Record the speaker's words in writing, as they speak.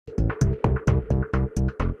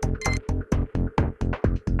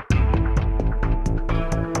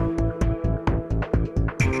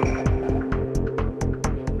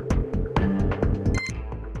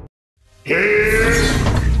Here's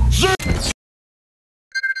Zeus!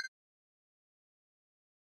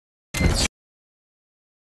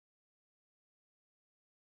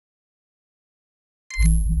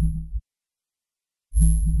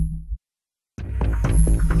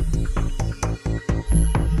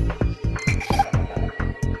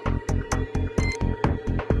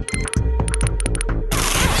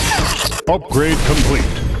 Upgrade complete.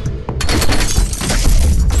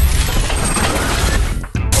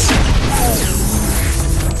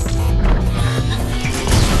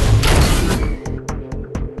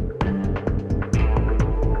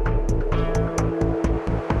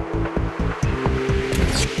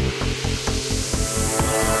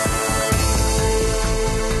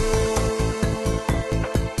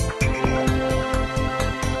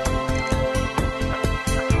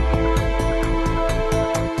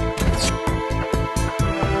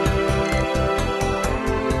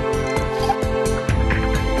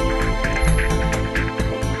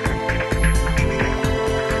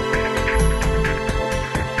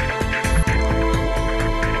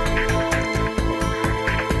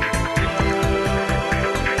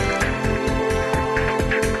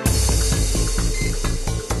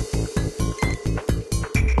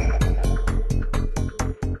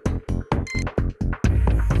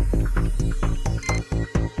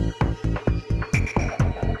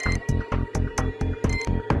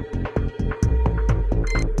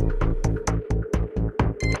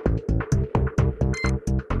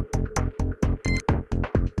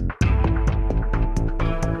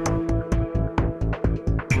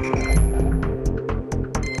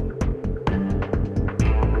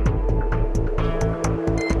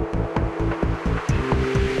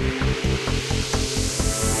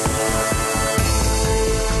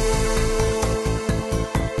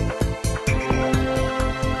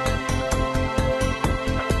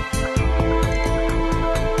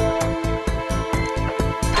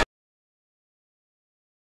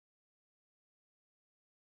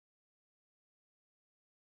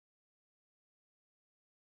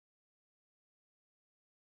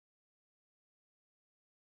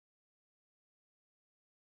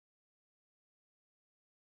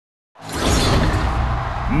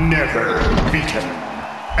 Never beaten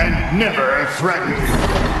and never threatened.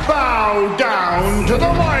 Bow down to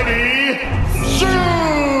the mighty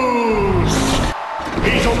Zeus!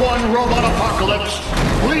 He's a one robot apocalypse.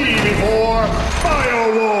 Flee before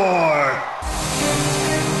Bio-War!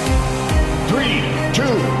 3, 2,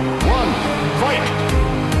 1, fight!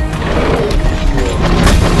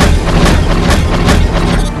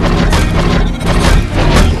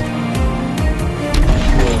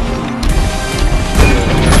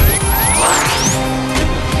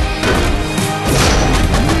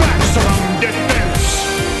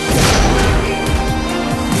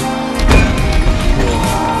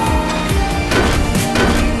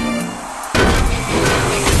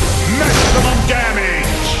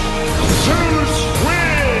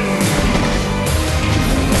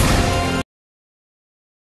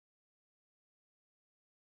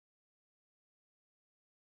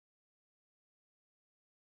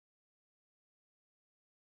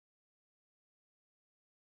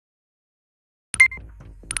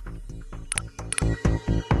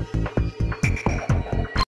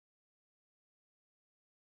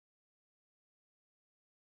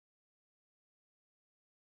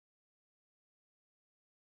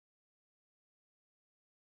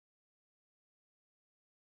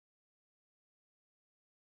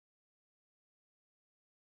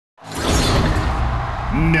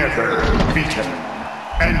 Never beaten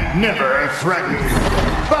and never threatened.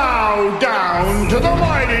 Bow down to the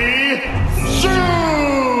mighty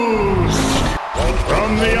Zeus!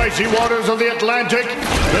 From the icy waters of the Atlantic,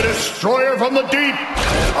 the destroyer from the deep.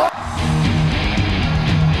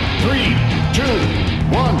 3, 2,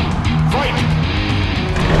 1, fight!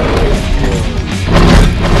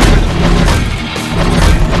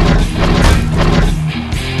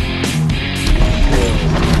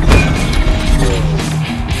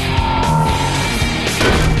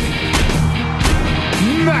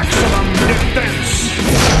 Maximum defense!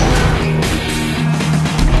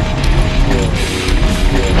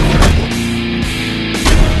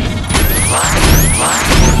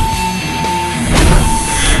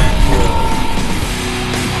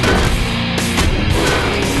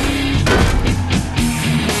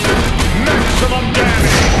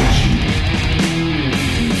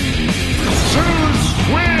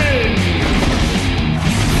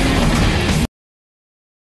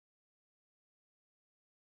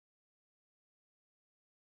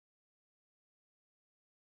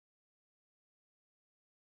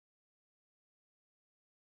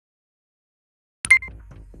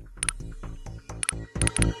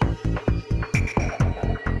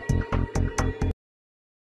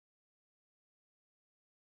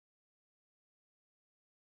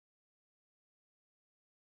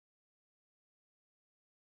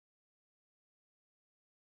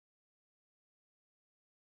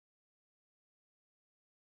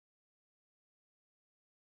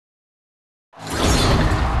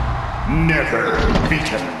 Never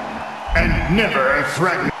beaten and never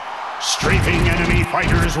threatened. Strafing enemy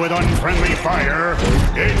fighters with unfriendly fire,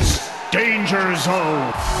 it's Danger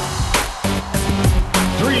Zone.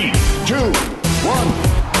 3, 2, 1,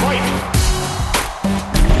 fight!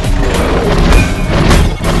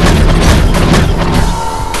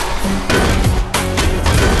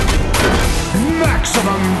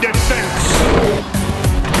 Maximum defense!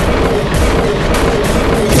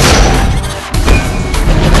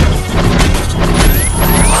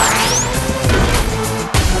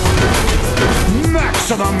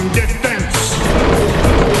 Maximum defense!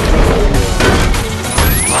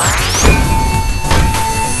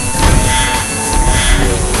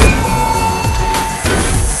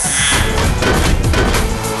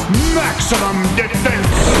 Maximum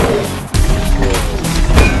defense!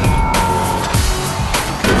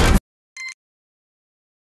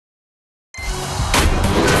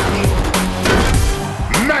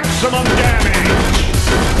 Maximum damage!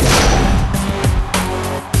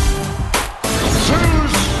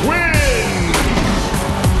 Zeus wins!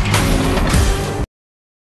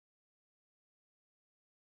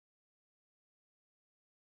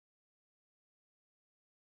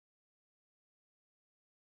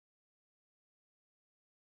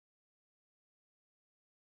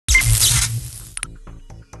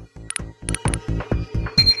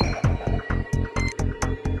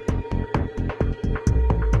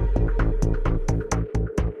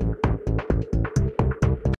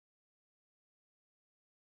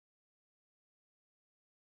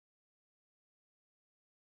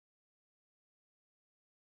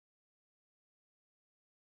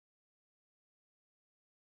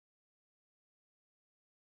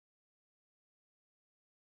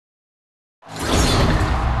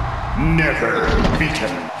 Never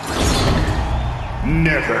beaten.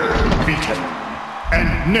 Never beaten.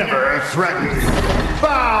 And never threatened.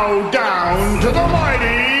 Bow down to the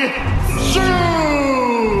mighty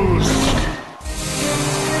Zeus!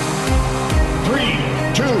 3,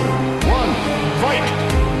 2, 1, fight!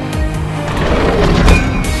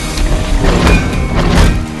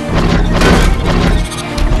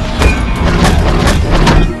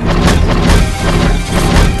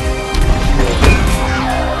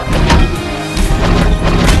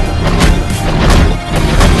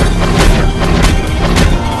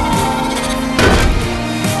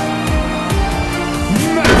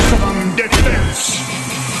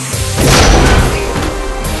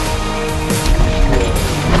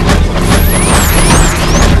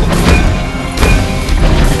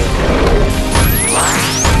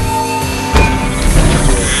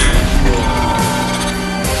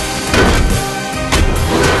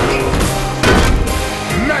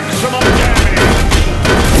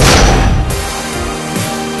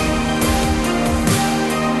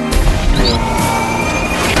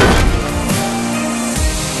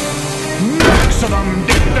 Maximum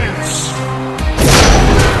defense!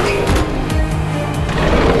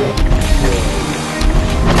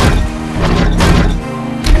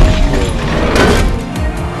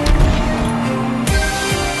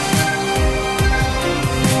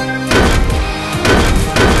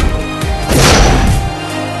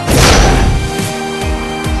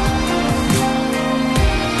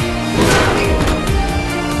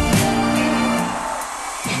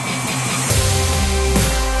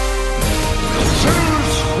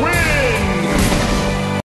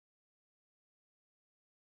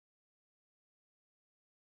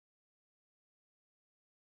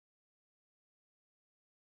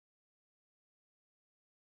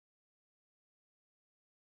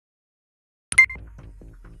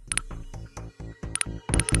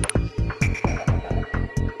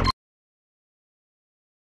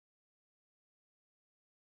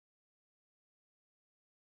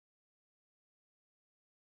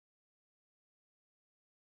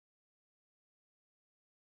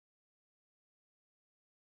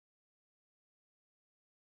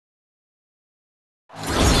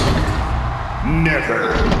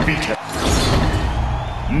 Never beaten.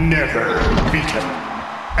 Never beaten.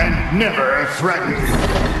 And never threatened.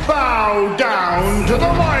 Bow down to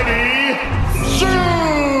the mighty Zeus!